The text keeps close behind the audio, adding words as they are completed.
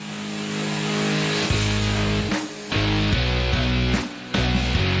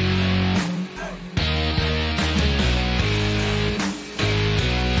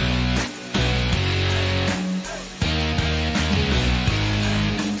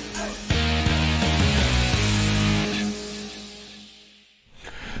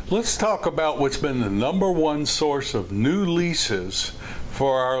Let's talk about what's been the #1 source of new leases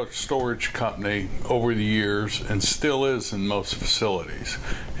for our storage company over the years, and still is in most facilities,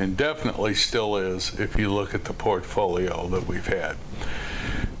 and definitely still is if you look at the portfolio that we've had.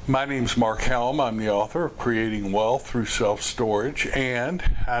 My name's Mark Helm. I'm the author of Creating Wealth Through Self-Storage, and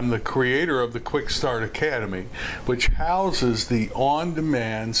I'm the creator of the Quick Start Academy, which houses the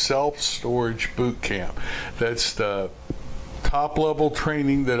on-demand self-storage boot camp. That's the top-level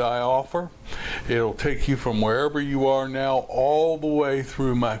training that I offer. It'll take you from wherever you are now all the way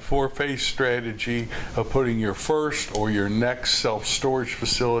through my 4-phase strategy of putting your first or your next self-storage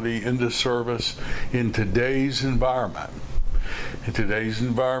facility into service in today's environment. And today's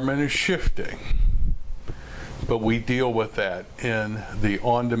environment is shifting, but we deal with that in the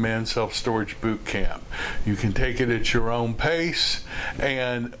on-demand self-storage boot camp. You can take it at your own pace,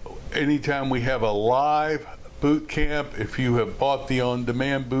 and anytime we have a live boot camp, if you have bought the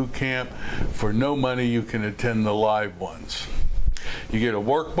on-demand boot camp, for no money you can attend the live ones. You get a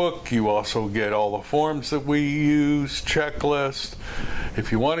workbook, you also get all the forms that we use, checklist.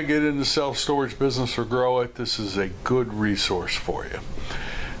 If you want to get into self-storage business or grow it, this is a good resource for you.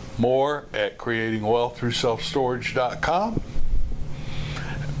 More at creatingwealththroughselfstorage.com.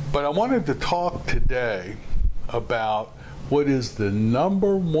 But I wanted to talk today about what is the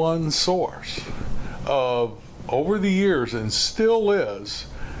 #1 source of, over the years, and still is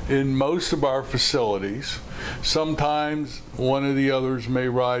in most of our facilities. Sometimes one of the others may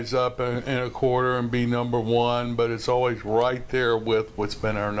rise up in a quarter and be #1, but it's always right there with what's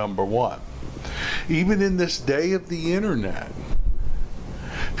been our #1. Even in this day of the internet,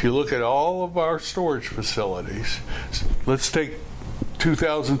 if you look at all of our storage facilities, let's take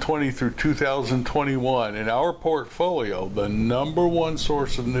 2020 through 2021, in our portfolio, the #1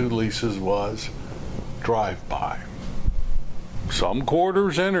 source of new leases was drive-by. Some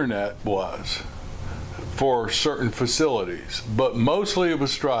quarters internet was for certain facilities, but mostly it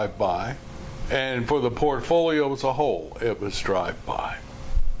was drive-by, and for the portfolio as a whole, it was drive-by.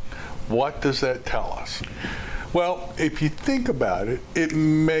 What does that tell us? Well, if you think about it, it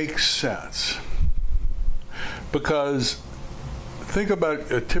makes sense, because think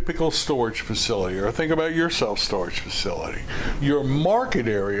about a typical storage facility, or think about your self-storage facility. Your market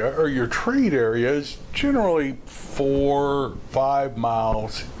area or your trade area is generally 4-5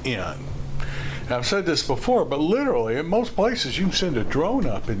 miles in. Now, I've said this before, but literally in most places you can send a drone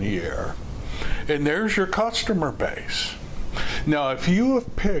up in the air and there's your customer base. Now, if you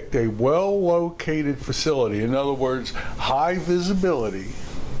have picked a well-located facility, in other words, high visibility,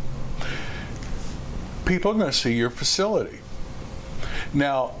 people are going to see your facility.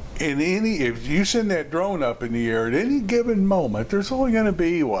 Now, if you send that drone up in the air at any given moment, there's only going to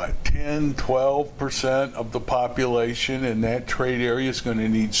be, what, 10-12% of the population in that trade area is going to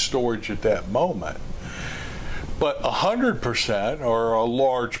need storage at that moment. But 100%, or a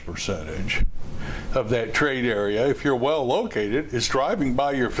large percentage, of that trade area, if you're well located, is driving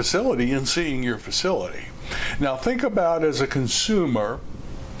by your facility and seeing your facility. Now, think about, as a consumer,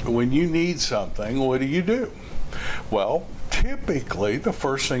 when you need something, what do? Well, typically, the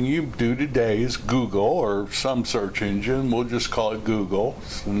first thing you do today is Google, or some search engine. We'll just call it Google.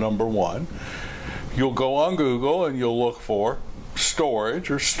 It's the #1. You'll go on Google and you'll look for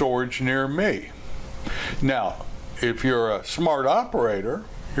storage or storage near me. Now, if you're a smart operator,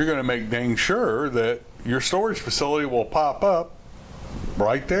 you're going to make dang sure that your storage facility will pop up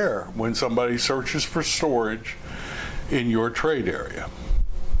right there when somebody searches for storage in your trade area.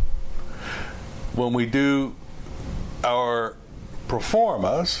 When we do our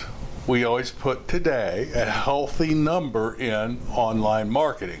performas, we always put today a healthy number in online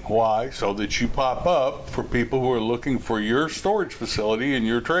marketing. Why? So that you pop up for people who are looking for your storage facility in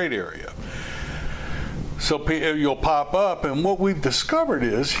your trade area. So you'll pop up, and what we've discovered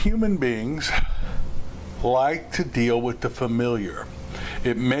is human beings like to deal with the familiar.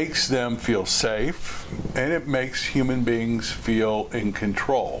 It makes them feel safe, and it makes human beings feel in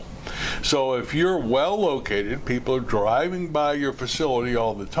control. So if you're well located, people are driving by your facility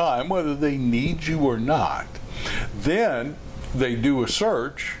all the time, whether they need you or not. Then they do a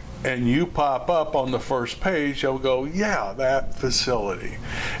search, and you pop up on the first page. They'll go, yeah, that facility.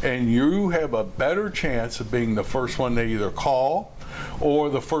 And you have a better chance of being the first one they either call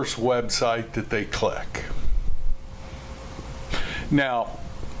or the first website that they click. Now,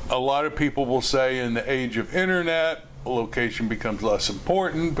 a lot of people will say, in the age of internet, location becomes less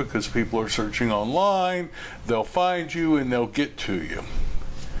important because people are searching online. They'll find you and they'll get to you.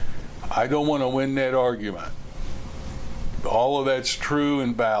 I don't want to win that argument. All of that's true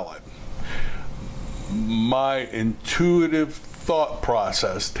and valid. My intuitive thought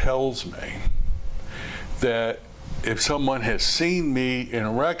process tells me that if someone has seen me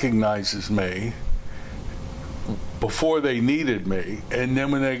and recognizes me before they needed me, and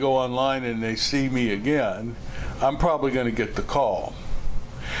then when they go online and they see me again, I'm probably going to get the call.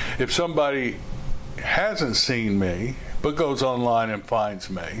 If somebody hasn't seen me but goes online and finds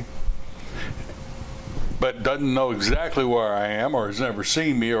me, but doesn't know exactly where I am, or has never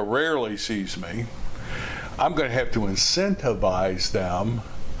seen me, or rarely sees me, I'm going to have to incentivize them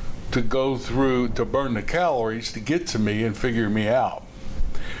to go through, to burn the calories to get to me and figure me out.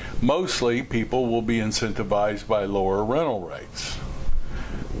 Mostly people will be incentivized by lower rental rates.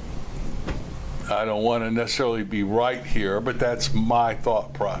 I don't want to necessarily be right here, but that's my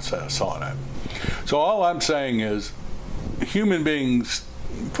thought process on it. So all I'm saying is human beings,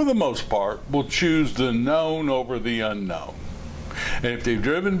 for the most part, will choose the known over the unknown. And if they've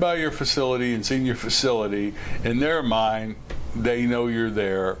driven by your facility and seen your facility, in their mind, they know you're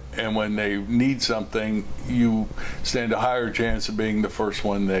there, and when they need something, you stand a higher chance of being the first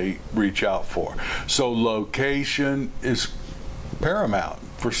one they reach out for. So location is paramount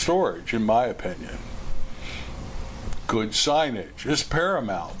for storage, in my opinion. Good signage is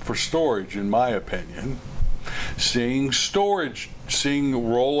paramount for storage, in my opinion. Seeing storage, seeing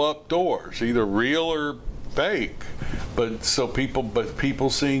roll-up doors, either real or fake, but people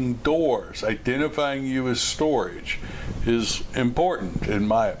seeing doors, identifying you as storage is important, in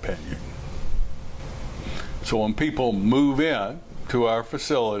my opinion. So when people move in to our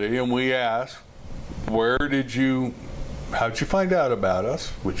facility and we ask, how'd you find out about us,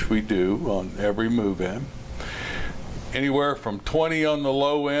 which we do on every move-in, anywhere from 20 on the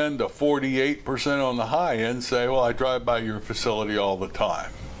low end to 48% on the high end say, well, I drive by your facility all the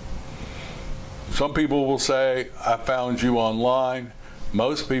time. Some people will say, I found you online.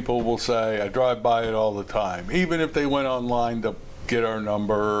 Most people will say, I drive by it all the time, even if they went online to get our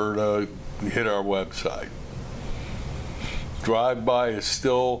number or to hit our website. Drive-by is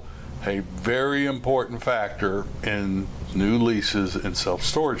still a very important factor in new leases and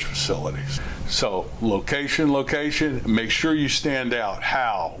self-storage facilities. So location, make sure you stand out.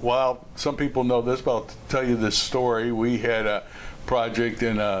 How? Well, some people know this, but I'll tell you this story. We had a project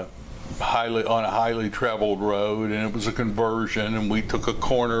on a highly traveled road, and it was a conversion, and we took a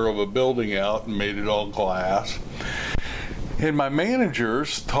corner of a building out and made it all glass. And my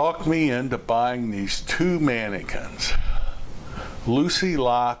managers talked me into buying these two mannequins, Lucy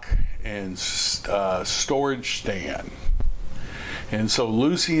Lock and Storage Stan. And so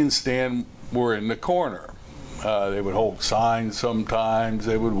Lucy and Stan were in the corner. They would hold signs sometimes,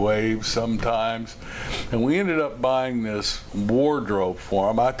 they would wave sometimes. And we ended up buying this wardrobe for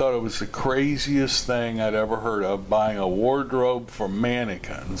them. I thought it was the craziest thing I'd ever heard of, buying a wardrobe for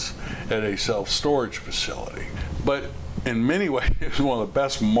mannequins at a self-storage facility. But in many ways, it was one of the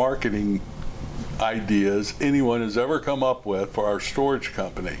best marketing ideas anyone has ever come up with for our storage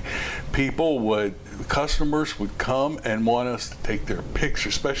company. Customers would come and want us to take their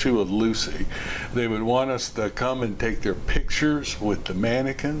pictures, especially with Lucy. They would want us to come and take their pictures with the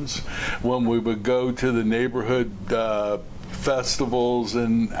mannequins. When we would go to the neighborhood festivals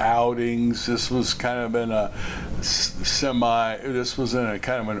and outings, this was kind of in a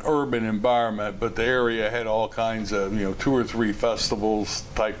kind of an urban environment, but the area had all kinds of, 2 or 3 festivals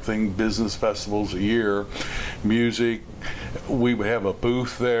type thing, business festivals a year, music. We would have a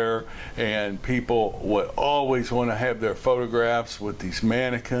booth there, and people would always want to have their photographs with these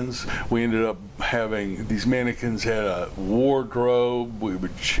mannequins. We ended up having, these mannequins had a wardrobe. We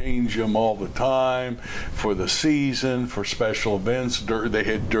would change them all the time for the season, for special events. They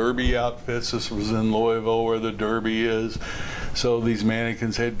had derby outfits. This was in Louisville where the derby is. So these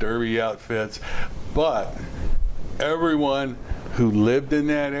mannequins had derby outfits. But everyone who lived in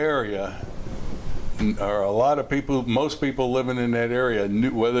that area, or a lot of people, most people living in that area,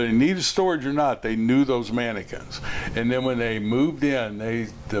 knew whether they needed storage or not, they knew those mannequins. And then when they moved in,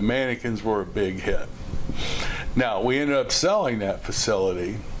 the mannequins were a big hit. Now, we ended up selling that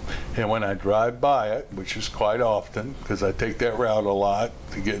facility, and when I drive by it, which is quite often, because I take that route a lot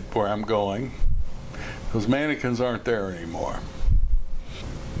to get where I'm going, those mannequins aren't there anymore.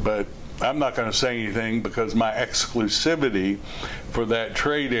 But I'm not going to say anything because my exclusivity for that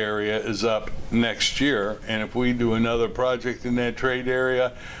trade area is up next year, and if we do another project in that trade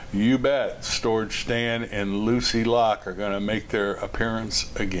area, you bet Storage Stan and Lucy Lock are going to make their appearance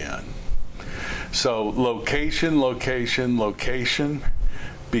again. So location,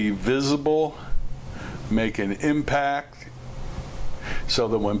 be visible, make an impact, so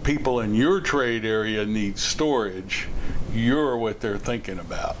that when people in your trade area need storage, you're what they're thinking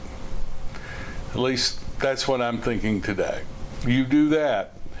about. At least that's what I'm thinking today. You do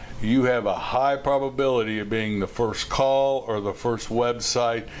that, you have a high probability of being the first call or the first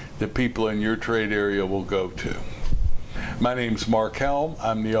website that people in your trade area will go to. My name's Mark Helm.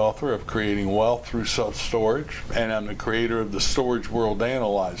 I'm the author of Creating Wealth Through Self-Storage, and I'm the creator of the Storage World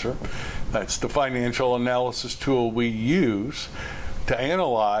Analyzer. That's the financial analysis tool we use to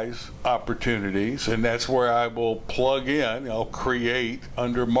analyze opportunities, and that's where I will plug in, I'll create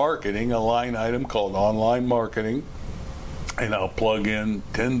under marketing a line item called online marketing, and I'll plug in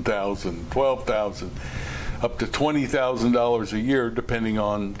 $10,000, $12,000, up to $20,000 a year depending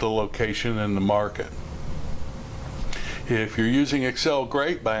on the location and the market. If you're using Excel,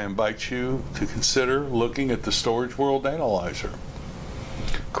 great, but I invite you to consider looking at the Storage World Analyzer.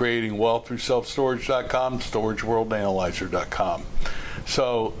 Creating Wealth Through Self-Storage.com, StorageWorldAnalyzer.com.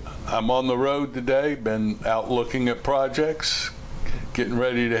 So I'm on the road today, been out looking at projects, getting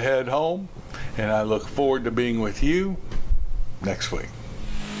ready to head home, and I look forward to being with you next week.